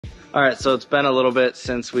All right, so it's been a little bit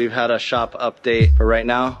since we've had a shop update. For right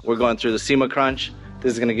now, we're going through the SEMA crunch.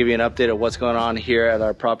 This is going to give you an update of what's going on here at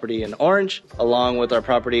our property in Orange, along with our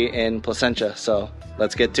property in Placentia. So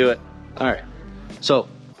let's get to it. All right, so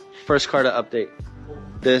first car to update.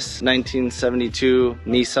 This 1972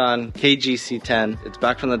 Nissan KGC10. It's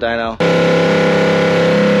back from the dyno.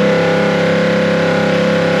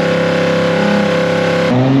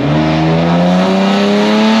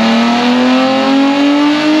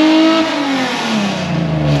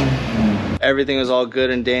 Everything was all good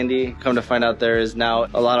and dandy. Come to find out there is now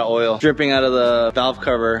a lot of oil dripping out of the valve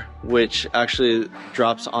cover, which actually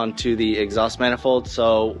drops onto the exhaust manifold.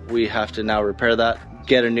 So we have to now repair that,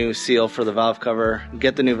 get a new seal for the valve cover,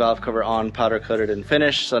 get the new valve cover on, powder coated and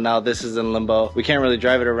finished. So now this is in limbo. We can't really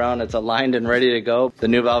drive it around. It's aligned and ready to go. The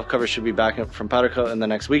new valve cover should be back from powder coat in the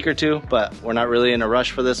next week or two, but we're not really in a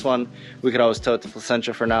rush for this one. We could always tow it to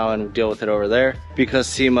Placentia for now and deal with it over there because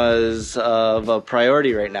SEMA is of a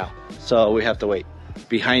priority right now. So we have to wait.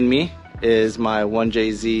 Behind me is my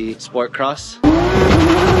 1JZ Sportcross.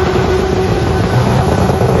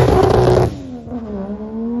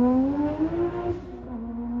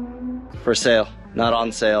 For sale, not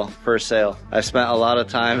on sale, for sale. I've spent a lot of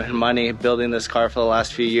time and money building this car for the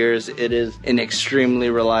last few years. It is an extremely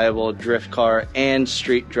reliable drift car and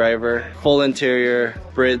street driver. Full interior,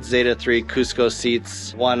 Brit Zeta 3 Cusco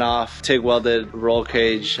seats, one-off TIG welded roll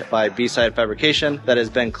cage by B-Side Fabrication that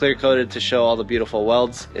has been clear coated to show all the beautiful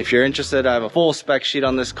welds. If you're interested, I have a full spec sheet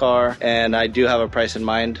on this car and I do have a price in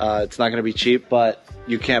mind. It's not gonna be cheap, but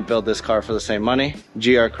you can't build this car for the same money.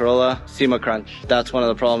 GR Corolla, SEMA crunch. That's one of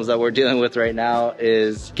the problems that we're dealing with right now,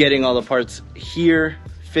 is getting all the parts here,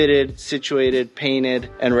 fitted, situated, painted,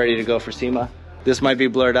 and ready to go for SEMA. This might be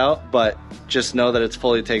blurred out, but just know that it's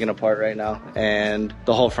fully taken apart right now and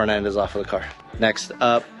the whole front end is off of the car. Next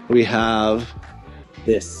up, we have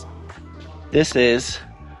this. This is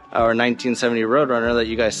our 1970 Roadrunner that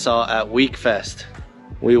you guys saw at WeekFest.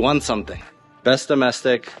 We won something. Best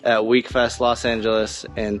Domestic at WeekFest Los Angeles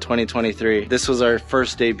in 2023. This was our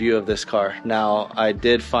first debut of this car. Now, I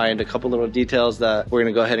did find a couple little details that we're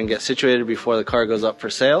gonna go ahead and get situated before the car goes up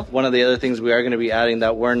for sale. One of the other things we are gonna be adding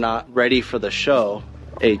that we're not ready for the show,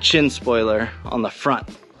 a chin spoiler on the front.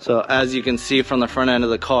 So as you can see from the front end of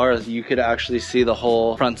the car, you could actually see the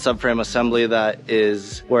whole front subframe assembly that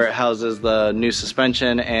is where it houses the new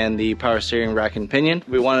suspension and the power steering rack and pinion.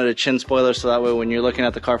 We wanted a chin spoiler so that way when you're looking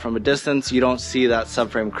at the car from a distance, you don't see that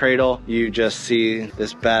subframe cradle, you just see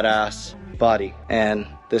this badass body. And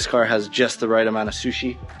this car has just the right amount of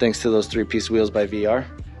sushi thanks to those 3-piece wheels by VR.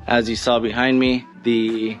 As you saw behind me,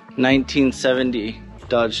 the 1970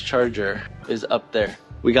 Dodge Charger is up there.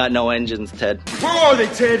 We got no engines, Ted. Where are they,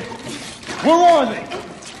 Ted? Where are they?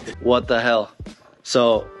 What the hell?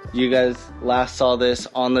 So you guys last saw this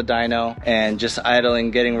on the dyno and just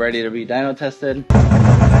idling, getting ready to be dyno tested.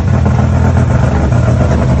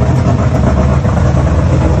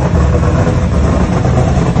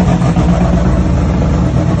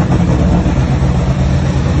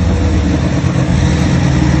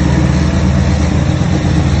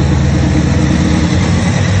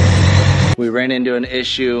 We ran into an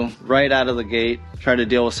issue right out of the gate. Tried to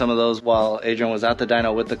deal with some of those while Adrian was at the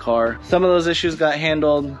dyno with the car. Some of those issues got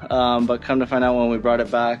handled, but come to find out when we brought it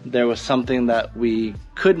back, there was something that we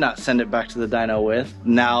could not send it back to the dyno with.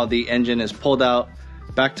 Now the engine is pulled out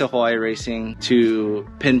back to Hawaii Racing to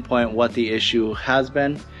pinpoint what the issue has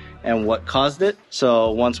been and what caused it.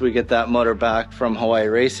 So once we get that motor back from Hawaii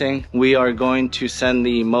Racing, we are going to send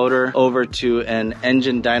the motor over to an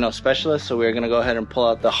engine dyno specialist. So we're gonna go ahead and pull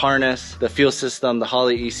out the harness, the fuel system, the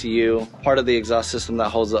Holley ECU, part of the exhaust system that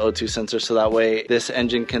holds the O2 sensor, so that way this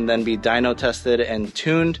engine can then be dyno tested and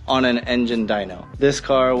tuned on an engine dyno. This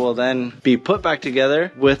car will then be put back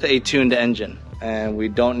together with a tuned engine. And we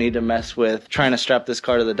don't need to mess with trying to strap this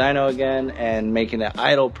car to the dyno again and making it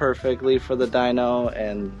idle perfectly for the dyno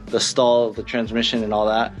and the stall of the transmission and all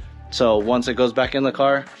that. So once it goes back in the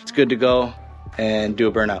car, it's good to go and do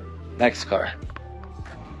a burnout. Next car.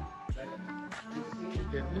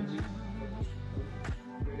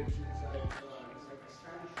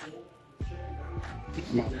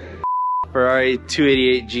 Ferrari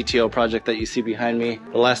 288 GTO project that you see behind me.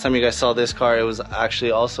 The last time you guys saw this car, it was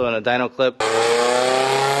actually also in a dyno clip.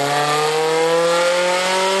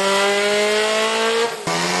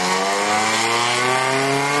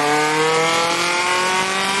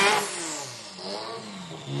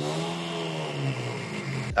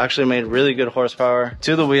 actually made really good horsepower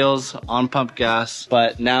to the wheels on pump gas.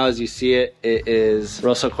 But now as you see it, it is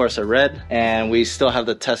Rosso Corsa red, and we still have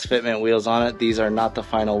the test fitment wheels on it. These are not the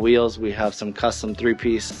final wheels. We have some custom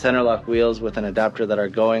 3-piece center lock wheels with an adapter that are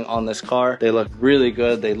going on this car. They look really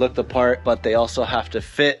good. They look the part, but they also have to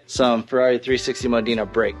fit some Ferrari 360 Modena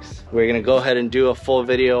brakes. We're gonna go ahead and do a full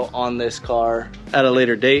video on this car at a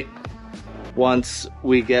later date once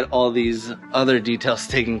we get all these other details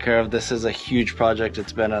taken care of. This is a huge project.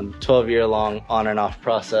 It's been a 12-year long on and off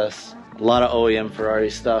process. A lot of OEM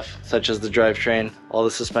Ferrari stuff, such as the drivetrain, all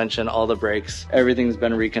the suspension, all the brakes. Everything's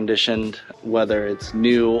been reconditioned, whether it's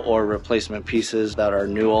new or replacement pieces that are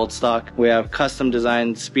new old stock. We have custom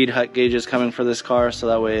designed speed hut gauges coming for this car, so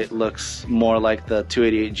that way it looks more like the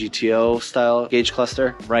 288 GTO style gauge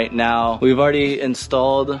cluster. Right now, we've already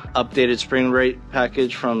installed updated spring rate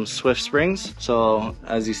package from Swift Springs. So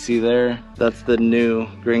as you see there, that's the new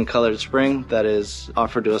green colored spring that is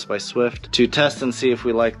offered to us by Swift to test and see if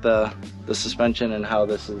we like the suspension and how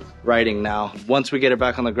this is riding now. Once we get it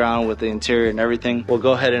back on the ground with the interior and everything, we'll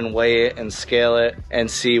go ahead and weigh it and scale it and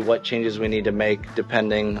see what changes we need to make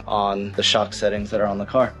depending on the shock settings that are on the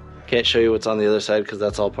car. Can't show you what's on the other side because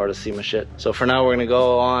that's all part of SEMA shit. So for now, we're gonna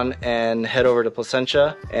go on and head over to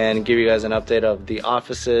Placentia and give you guys an update of the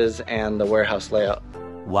offices and the warehouse layout.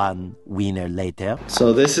 One winner later.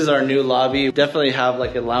 So this is our new lobby. Definitely have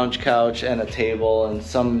like a lounge couch and a table and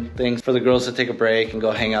some things for the girls to take a break and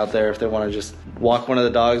go hang out there if they want to just walk one of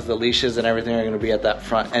the dogs. The leashes and everything are going to be at that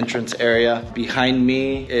front entrance area. Behind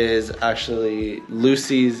me is actually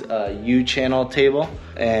Lucy's U-channel table,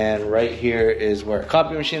 and right here is where a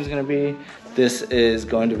copy machine is going to be. This is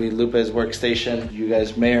going to be Lupe's workstation. You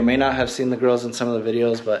guys may or may not have seen the girls in some of the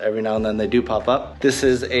videos, but every now and then they do pop up. This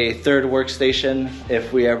is a third workstation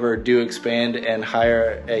if we ever do expand and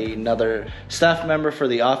hire another staff member for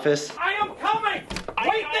the office. I am coming!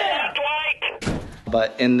 Wait there! Dwight!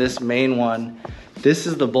 But in this main one, this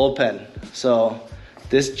is the bullpen. So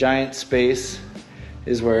this giant space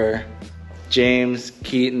is where James,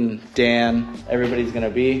 Keaton, Dan, everybody's gonna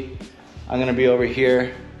be. I'm gonna be over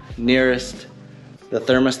here nearest the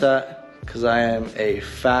thermostat because I am a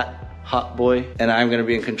fat hot boy and I'm going to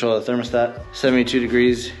be in control of the thermostat. 72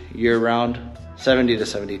 degrees year round, 70 to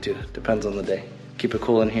 72, depends on the day. Keep it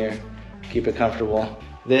cool in here, keep it comfortable.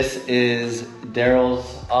 This is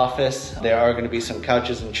Daryl's office. There are going to be some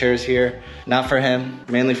couches and chairs here, not for him,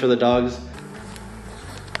 mainly for the dogs.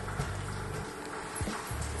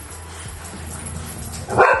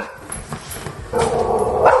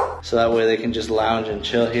 So that way they can just lounge and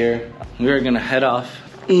chill here. We're gonna head off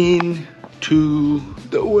into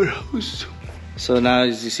the warehouse. So now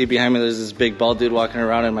as you see behind me, there's this big bald dude walking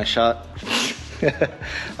around in my shot.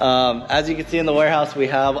 As you can see in the warehouse, we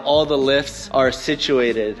have all the lifts are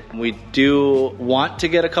situated. We do want to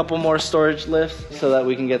get a couple more storage lifts so that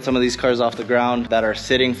we can get some of these cars off the ground that are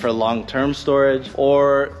sitting for long-term storage,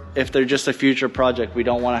 or if they're just a future project, we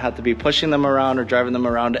don't want to have to be pushing them around or driving them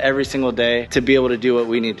around every single day to be able to do what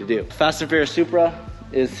we need to do. Fast and Furious Supra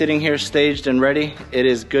is sitting here staged and ready. It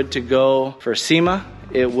is good to go for SEMA.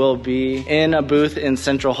 It will be in a booth in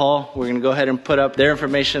Central Hall. We're gonna go ahead and put up their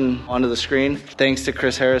information onto the screen. Thanks to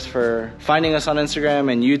Chris Harris for finding us on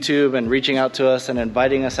Instagram and YouTube and reaching out to us and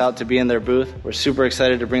inviting us out to be in their booth. We're super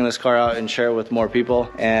excited to bring this car out and share it with more people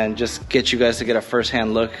and just get you guys to get a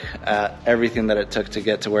first-hand look at everything that it took to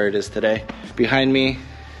get to where it is today. Behind me,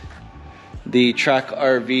 the track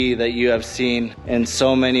RV that you have seen in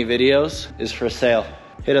so many videos is for sale.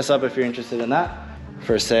 Hit us up if you're interested in that.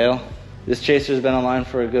 For sale. This Chaser's been online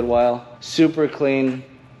for a good while. Super clean,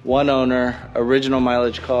 one owner, original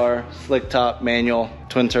mileage car, slick top, manual,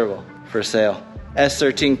 twin turbo, for sale.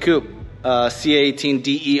 S13 Coupe, C18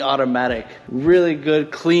 DE automatic. Really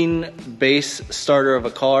good, clean base starter of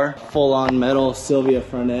a car. Full on metal Silvia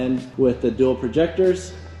front end with the dual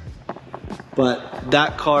projectors. But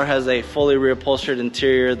that car has a fully reupholstered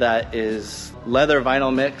interior that is leather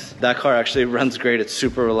vinyl mix. That car actually runs great. It's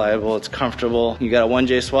super reliable. It's comfortable. You got a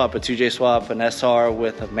 1J swap, a 2J swap, an SR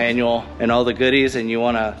with a manual and all the goodies, and you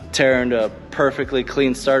want to tear into a perfectly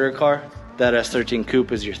clean starter car, that S13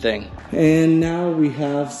 Coupe is your thing. And now we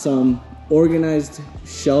have some organized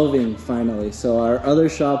shelving finally. So our other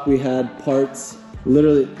shop, we had parts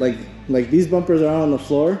literally like these bumpers are on the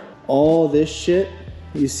floor. All this shit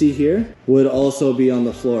you see here would also be on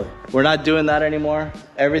the floor. We're not doing that anymore.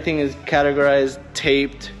 Everything is categorized,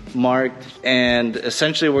 taped, marked, and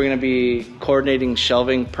essentially we're gonna be coordinating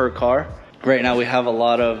shelving per car Right now we have a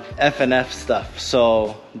lot of F&F stuff.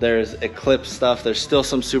 So there's Eclipse stuff. There's still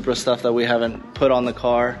some Supra stuff that we haven't put on the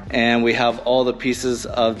car. And we have all the pieces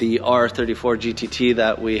of the R34 GTT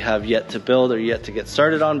that we have yet to build or yet to get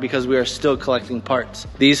started on because we are still collecting parts.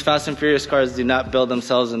 These Fast and Furious cars do not build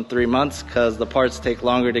themselves in 3 months because the parts take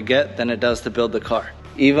longer to get than it does to build the car.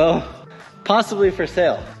 Evo, possibly for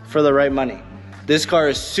sale for the right money. This car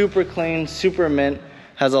is super clean, super mint.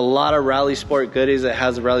 Has a lot of Rally Sport goodies. It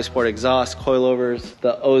has a Rally Sport exhaust, coilovers,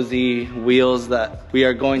 the OZ wheels that we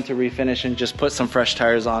are going to refinish and just put some fresh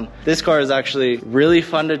tires on. This car is actually really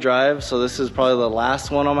fun to drive, so this is probably the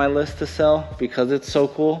last one on my list to sell because it's so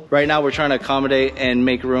cool. Right now we're trying to accommodate and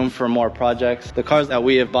make room for more projects. The cars that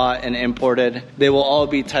we have bought and imported, they will all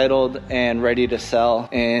be titled and ready to sell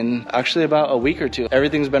in actually about a week or two.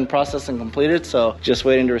 Everything's been processed and completed, so just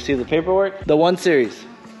waiting to receive the paperwork. The 1 Series.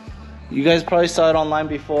 You guys probably saw it online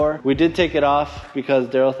before. We did take it off because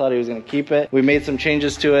Daryl thought he was gonna keep it. We made some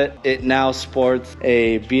changes to it. It now sports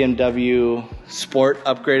a BMW Sport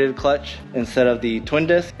upgraded clutch instead of the twin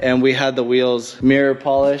disc. And we had the wheels mirror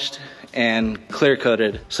polished and clear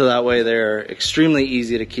coated. So that way they're extremely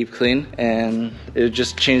easy to keep clean. And it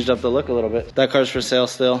just changed up the look a little bit. That car's for sale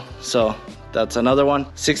still, so that's another one.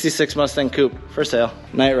 66 Mustang Coupe for sale.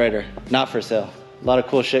 Knight Rider, not for sale. A lot of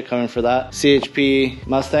cool shit coming for that. CHP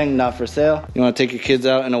Mustang, not for sale. You wanna take your kids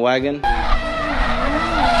out in a wagon?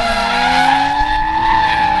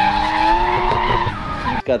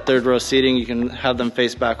 Got 3rd row seating, you can have them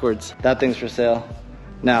face backwards. That thing's for sale.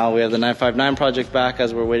 Now we have the 959 project back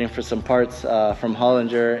as we're waiting for some parts from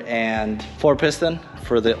Hollinger and 4-piston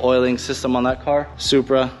for the oiling system on that car.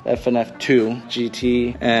 Supra F&F2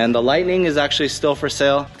 GT. And the Lightning is actually still for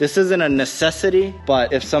sale. This isn't a necessity,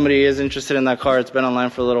 but if somebody is interested in that car, it's been online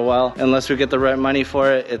for a little while. Unless we get the right money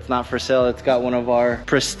for it, it's not for sale. It's got one of our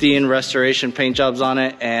pristine restoration paint jobs on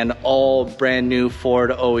it and all brand new Ford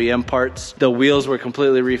OEM parts. The wheels were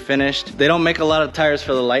completely refinished. They don't make a lot of tires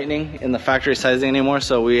for the Lightning in the factory sizing anymore,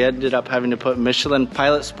 so we ended up having to put Michelin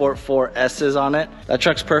Pilot Sport 4S's on it. That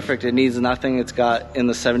truck's perfect. It needs nothing. It's got in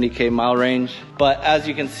the 70K mile range. But as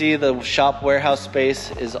you can see, the shop warehouse space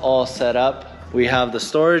is all set up. We have the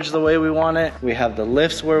storage the way we want it. We have the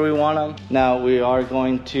lifts where we want them. Now we are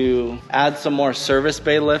going to add some more service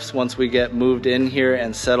bay lifts once we get moved in here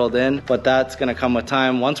and settled in, but that's gonna come with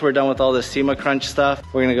time. Once we're done with all the SEMA crunch stuff,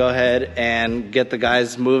 we're gonna go ahead and get the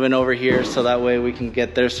guys moving over here so that way we can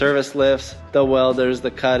get their service lifts, the welders,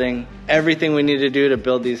 the cutting, everything we need to do to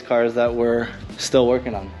build these cars that we're still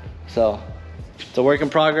working on. So it's a work in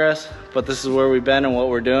progress, but this is where we've been and what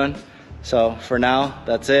we're doing. So for now,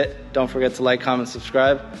 that's it. Don't forget to like, comment,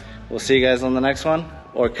 subscribe. We'll see you guys on the next one,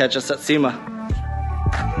 or catch us at SEMA.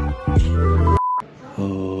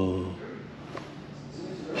 Oh.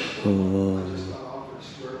 Oh.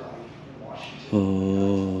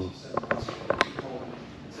 Oh.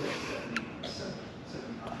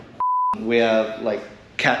 We have like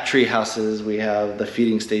cat tree houses, we have the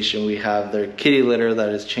feeding station, we have their kitty litter that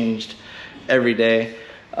is changed every day.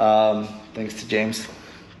 Thanks to James.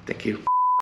 Thank you.